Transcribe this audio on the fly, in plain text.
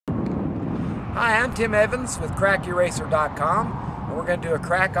Hi, I'm Tim Evans with CrackYourRacer.com, and we're going to do a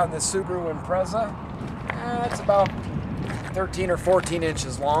crack on this Subaru Impreza. It's about 13 or 14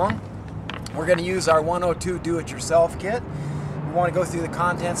 inches long. We're going to use our 102 do-it-yourself kit. We want to go through the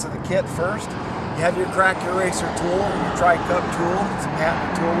contents of the kit first. You have your Crack Your Racer tool, your tri-cup tool. It's a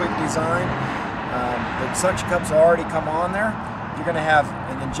patented tool we've designed. The suction cups already come on there. You're going to have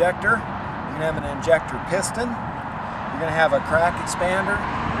an injector. You're going to have an injector piston. You're going to have a crack expander,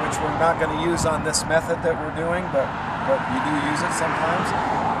 which we're not going to use on this method that we're doing, but you do use it sometimes.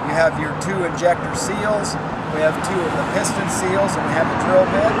 You have your 2 injector seals. We have 2 of the piston seals, and we have a drill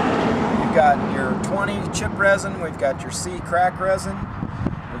bit. You've got your 20 chip resin. We've got your C crack resin.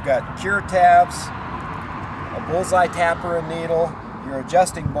 We've got cure tabs, a bullseye tapper and needle, your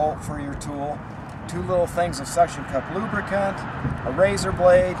adjusting bolt for your tool, 2 little things of suction cup lubricant, a razor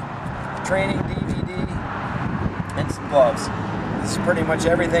blade, a training DVD, and some gloves. This is pretty much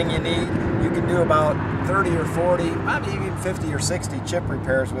everything you need. You can do about 30 or 40, maybe even 50 or 60 chip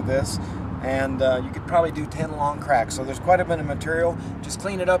repairs with this, and you could probably do 10 long cracks. So there's quite a bit of material. Just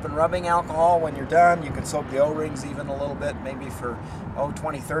clean it up in rubbing alcohol when you're done. You can soak the O-rings even a little bit, maybe for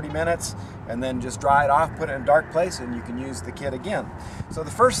 20-30 minutes, and then just dry it off, put it in a dark place, and you can use the kit again. So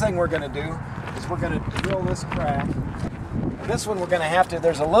the first thing we're going to do is we're going to drill this crack. This one we're going to have to,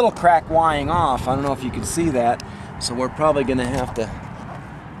 there's a little crack wying off. I don't know if you can see that. So we're probably going to have to,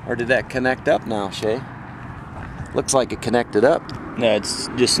 or did that connect up now, Shay? Looks like it connected up. No, it's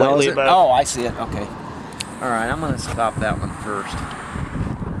just slightly above. Oh, I see it. Okay. All right, I'm going to stop that one first.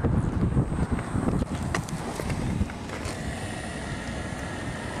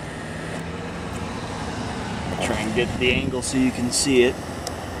 Try and get the angle so you can see it.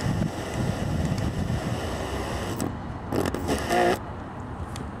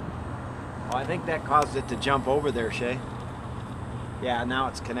 I think that caused it to jump over there, Shay. Yeah, now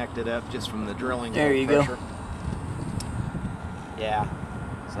it's connected up just from the drilling. There you pressure. go. Yeah,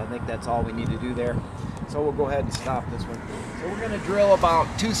 so I think that's all we need to do there. So we'll go ahead and stop this one. So we're going to drill about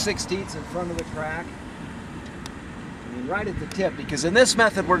 2/16 in front of the crack. I mean, right at the tip, because in this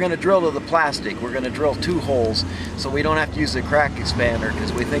method we're going to drill to the plastic. We're going to drill 2 holes, so we don't have to use the crack expander,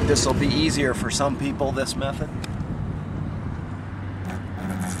 because we think this will be easier for some people, this method.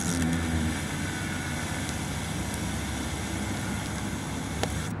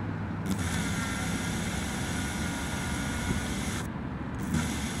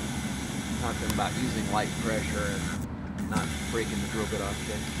 Talking about using light pressure and not breaking the drill bit off,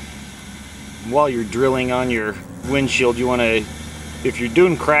 okay? While you're drilling on your windshield, you want to, if you're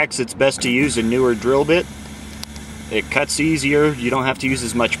doing cracks, it's best to use a newer drill bit. It cuts easier, you don't have to use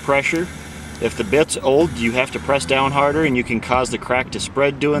as much pressure. If the bit's old, you have to press down harder, and you can cause the crack to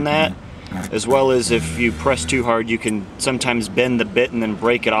spread doing that. As well as if you press too hard, you can sometimes bend the bit and then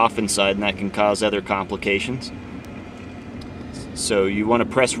break it off inside, and that can cause other complications. So you want to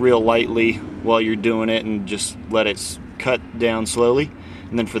press real lightly while you're doing it and just let it cut down slowly.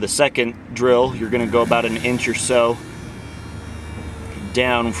 And then for the second drill, you're going to go about 1 inch or so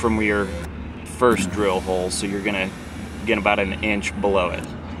down from your first drill hole. So you're going to get about 1 inch below it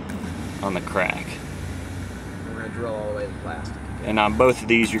on the crack. We're going to drill all the way to the plastic. Okay? And on both of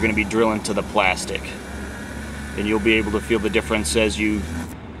these, you're going to be drilling to the plastic. And you'll be able to feel the difference as you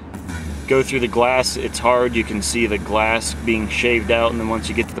go through the glass. It's hard, you can see the glass being shaved out, and then once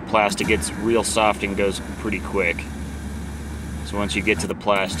you get to the plastic, it's real soft and goes pretty quick. So once you get to the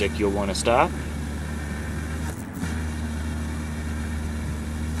plastic, you'll want to stop.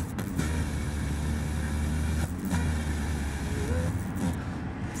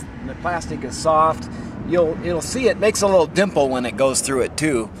 And the plastic is soft. You'll see it makes a little dimple when it goes through it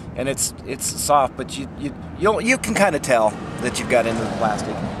too, and it's soft, but you can kind of tell that you've got into the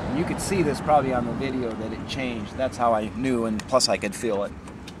plastic. You could see this probably on the video that it changed. That's how I knew, and plus I could feel it.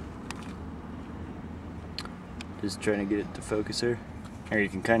 Just trying to get it to focus here. There you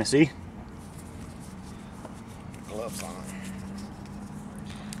can kind of see. Gloves on.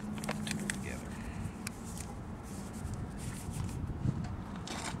 Tool together.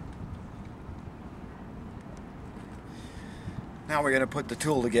 Now we're going to put the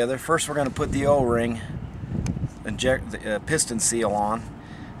tool together. First we're going to put the O-ring, inject the piston seal on.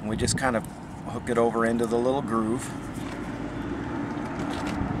 And we just kind of hook it over into the little groove.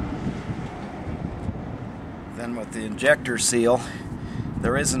 Then with the injector seal,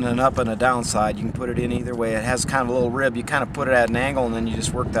 there isn't an up and a down side. You can put it in either way. It has kind of a little rib. You kind of put it at an angle, and then you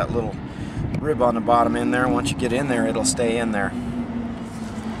just work that little rib on the bottom in there. Once you get in there, it'll stay in there.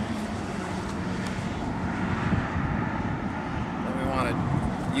 Then we want to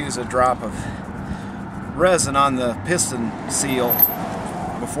use a drop of resin on the piston seal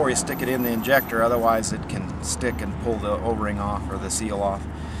before you stick it in the injector, otherwise it can stick and pull the O-ring off or the seal off.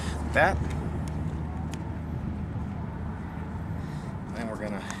 Like that. Then we're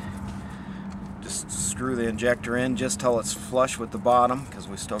gonna just screw the injector in just till it's flush with the bottom, because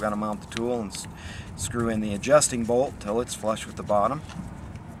we still got to mount the tool, and screw in the adjusting bolt till it's flush with the bottom.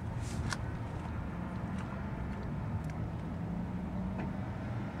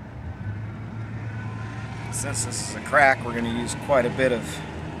 Since this is a crack, we're going to use quite a bit of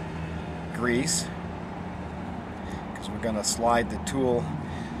grease, because we're going to slide the tool,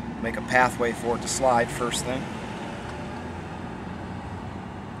 make a pathway for it to slide first thing.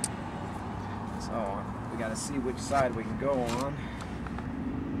 So we got to see which side we can go on.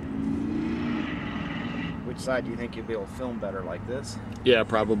 Which side do you think you'll be able to film better, like this? Yeah,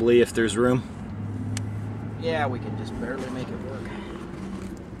 probably, if there's room. Yeah, we can just barely make it work.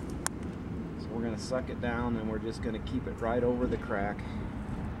 So we're going to suck it down, and we're just going to keep it right over the crack.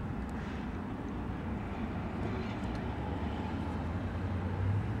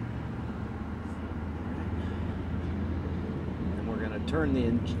 And we're going to turn the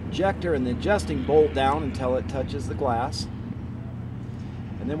injector and the adjusting bolt down until it touches the glass.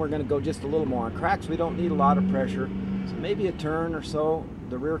 And then we're going to go just a little more. On cracks, we don't need a lot of pressure, so maybe a turn or so.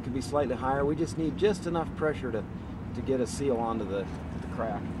 The rear could be slightly higher. We just need just enough pressure to get a seal onto the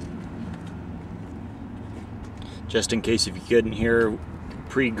crack. Just in case if you couldn't hear,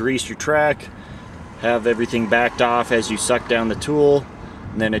 pre-grease your track, have everything backed off as you suck down the tool,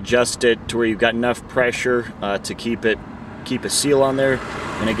 and then adjust it to where you've got enough pressure to keep a seal on there.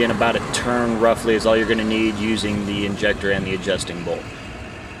 And again, about a turn roughly is all you're going to need using the injector and the adjusting bolt.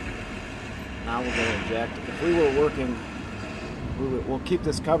 Now we're going to inject. If we were working, we'll keep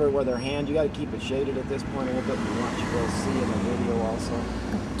this covered with our hand. You got to keep it shaded at this point a little bit. We want you to see in the video also.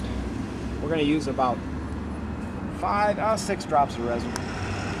 We're going to use about 6 drops of resin,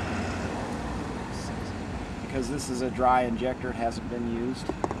 because this is a dry injector. It hasn't been used.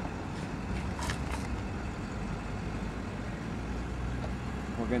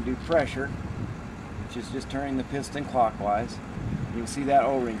 We're going to do pressure, which is just turning the piston clockwise. You can see that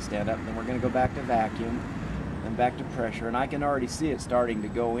O-ring stand up. Then we're going to go back to vacuum, then back to pressure, and I can already see it starting to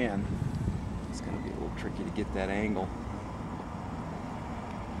go in. It's going to be a little tricky to get that angle.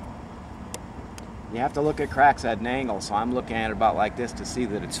 You have to look at cracks at an angle, so I'm looking at it about like this to see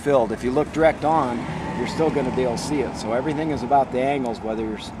that it's filled. If you look direct on, you're still going to be able to see it. So everything is about the angles, whether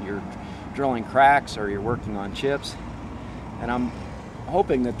you're drilling cracks or you're working on chips. And I'm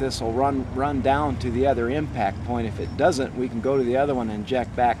hoping that this will run down to the other impact point. If it doesn't, we can go to the other one and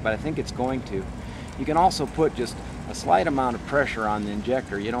inject back, but I think it's going to. You can also put just a slight amount of pressure on the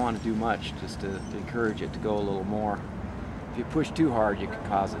injector. You don't want to do much, just to encourage it to go a little more. If you push too hard, you can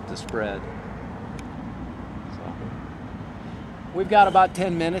cause it to spread. So we've got about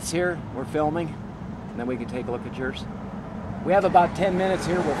 10 minutes here. We're filming, and then we can take a look at yours. We have about 10 minutes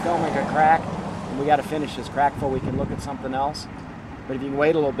here. We're filming a crack, and we got to finish this crack before we can look at something else. But if you can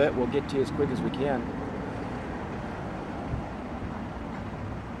wait a little bit, we'll get to you as quick as we can.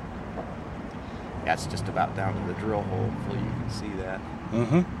 That's just about down to the drill hole. Hopefully you can see that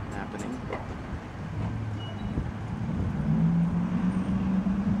happening.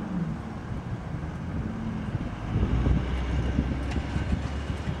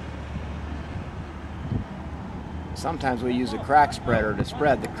 Sometimes we use a crack spreader to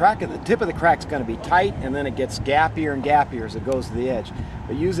spread. The crack at the tip of the crack is going to be tight, and then it gets gappier and gappier as it goes to the edge.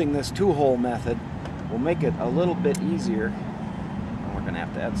 But using this two-hole method will make it a little bit easier. And we're going to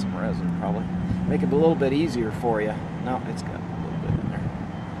have to add some resin probably. Make it a little bit easier for you. No, it's got a little bit in there.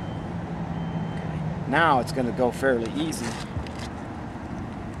 Okay. Now it's going to go fairly easy.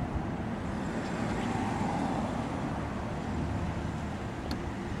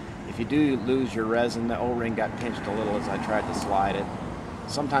 If you do lose your resin, the O-ring got pinched a little as I tried to slide it.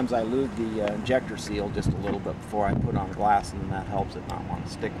 Sometimes I lube the injector seal just a little bit before I put on glass, and then that helps it not want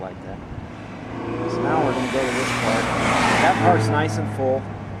to stick like that. So now we're going to go to this part. That part's nice and full.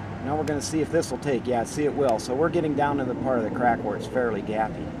 Now we're going to see if this will take. Yeah, see it will. So we're getting down to the part of the crack where it's fairly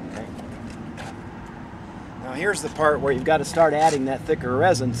gappy. Okay? Now here's the part where you've got to start adding that thicker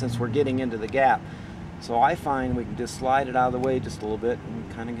resin since we're getting into the gap. So I find we can just slide it out of the way just a little bit. I'm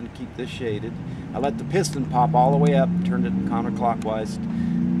kind of going to keep this shaded. I let the piston pop all the way up, turned it counterclockwise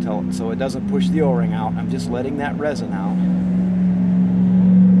so it doesn't push the O-ring out. I'm just letting that resin out.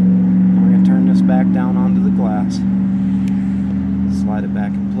 I'm going to turn this back down onto the glass. Slide it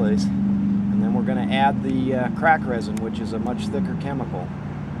back in place. And then we're going to add the crack resin, which is a much thicker chemical.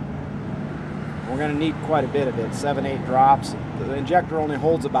 We're going to need quite a bit of it, 7-8 drops. The injector only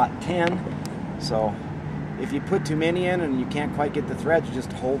holds about 10, so If you put too many in and you can't quite get the threads,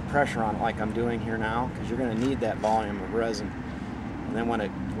 just hold pressure on it like I'm doing here now, because you're going to need that volume of resin. And then when a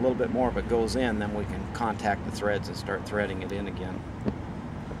little bit more of it goes in, then we can contact the threads and start threading it in again.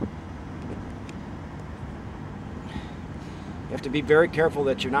 You have to be very careful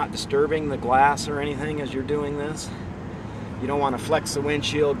that you're not disturbing the glass or anything as you're doing this. You don't want to flex the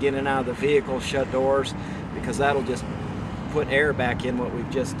windshield, get in and out of the vehicle, shut doors, because that'll just put air back in what we've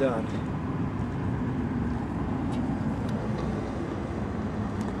just done.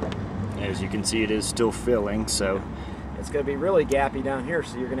 As you can see, it is still filling, so it's going to be really gappy down here,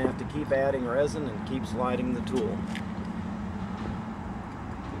 so you're going to have to keep adding resin and keep sliding the tool.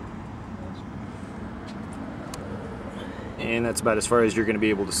 And that's about as far as you're going to be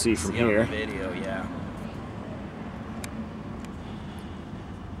able to see from here. On the video, yeah.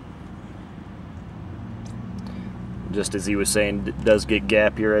 Just as he was saying, it does get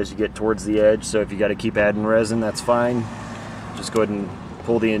gappier as you get towards the edge, so if you got to keep adding resin, that's fine. Just go ahead and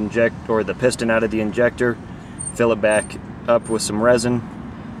pull the piston out of the injector, fill it back up with some resin,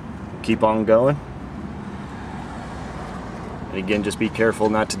 keep on going. And again, just be careful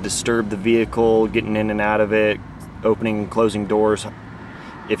not to disturb the vehicle, getting in and out of it, opening and closing doors.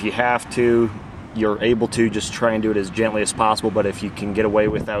 If you have to, you're able to, just try and do it as gently as possible, but if you can get away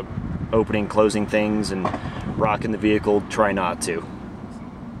without opening, closing things and rocking the vehicle, try not to.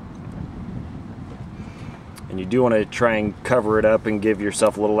 And you do want to try and cover it up and give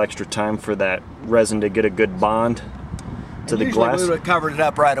yourself a little extra time for that resin to get a good bond to the glass. Usually we would have covered it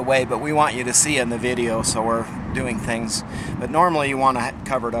up right away, but we want you to see it in the video, so we're doing things. But normally you want to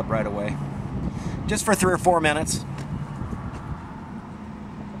cover it up right away. Just for 3 or 4 minutes.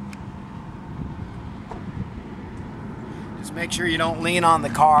 Just make sure you don't lean on the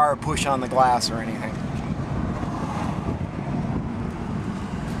car or push on the glass or anything.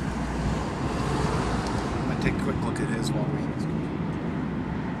 I'm going to take a quick look at his while we...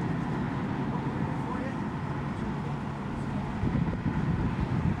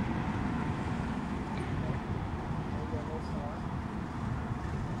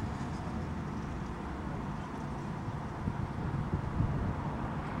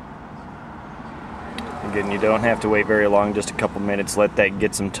 Again, you don't have to wait very long, just a couple minutes. Let that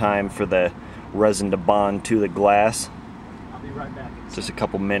get some time for the resin to bond to the glass. I'll be right back. Just a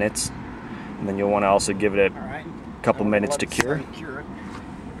couple minutes. And then you'll want to also give it a couple minutes to cure.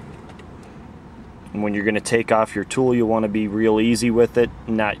 And when you're going to take off your tool, you'll want to be real easy with it,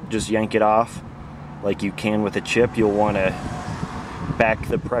 not just yank it off like you can with a chip. You'll want to back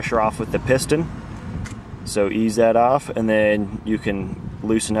the pressure off with the piston. So ease that off, and then you can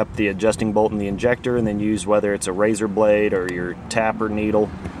loosen up the adjusting bolt in the injector, and then use whether it's a razor blade or your tapper needle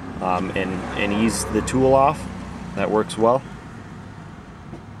and ease the tool off. That works well.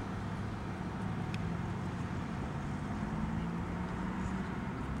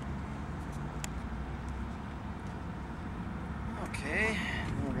 Okay,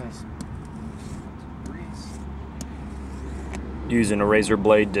 we're going to grease. Using a razor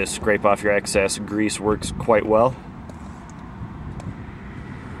blade to scrape off your excess grease works quite well.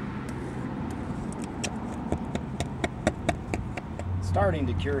 Starting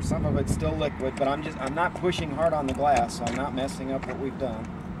to cure. Some of it's still liquid, but I'm not pushing hard on the glass, so I'm not messing up what we've done.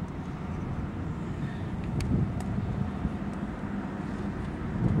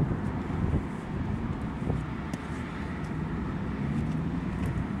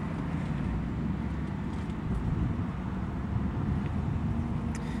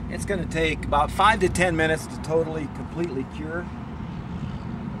 It's going to take about 5 to 10 minutes to totally, completely cure.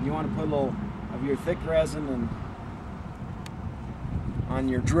 You want to put a little of your thick resin and on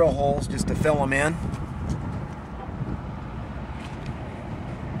your drill holes just to fill them in.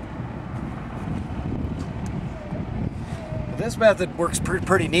 This method works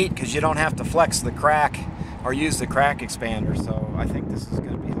pretty neat because you don't have to flex the crack or use the crack expander, so I think this is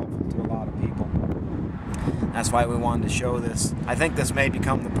going to be helpful to a lot of people. That's why we wanted to show this. I think this may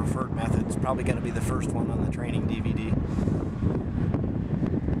become the preferred method. It's probably going to be the first one on the training DVD.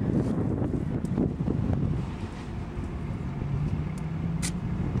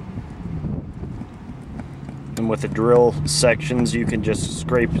 And with the drill sections, you can just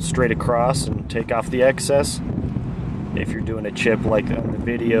scrape straight across and take off the excess. If you're doing a chip like on the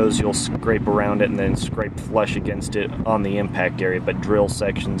videos, you'll scrape around it and then scrape flush against it on the impact area. But drill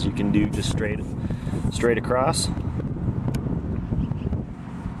sections you can do just straight across.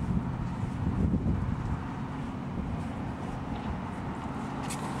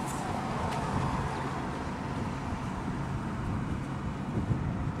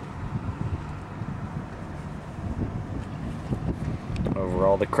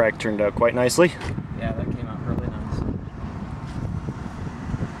 Overall, the crack turned out quite nicely. Yeah, that came out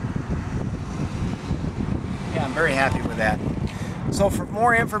I'm very happy with that. So for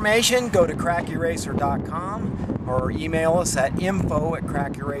more information, go to crackeracer.com or email us at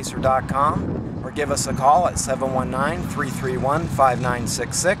info@crackeracer.com or give us a call at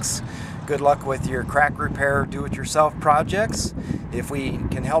 719-331-5966. Good luck with your crack repair do-it-yourself projects. If we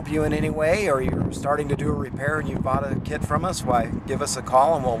can help you in any way, or you're starting to do a repair and you bought a kit from us, why, give us a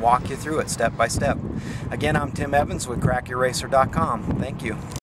call and we'll walk you through it step by step. Again, I'm Tim Evans with crackeracer.com. Thank you.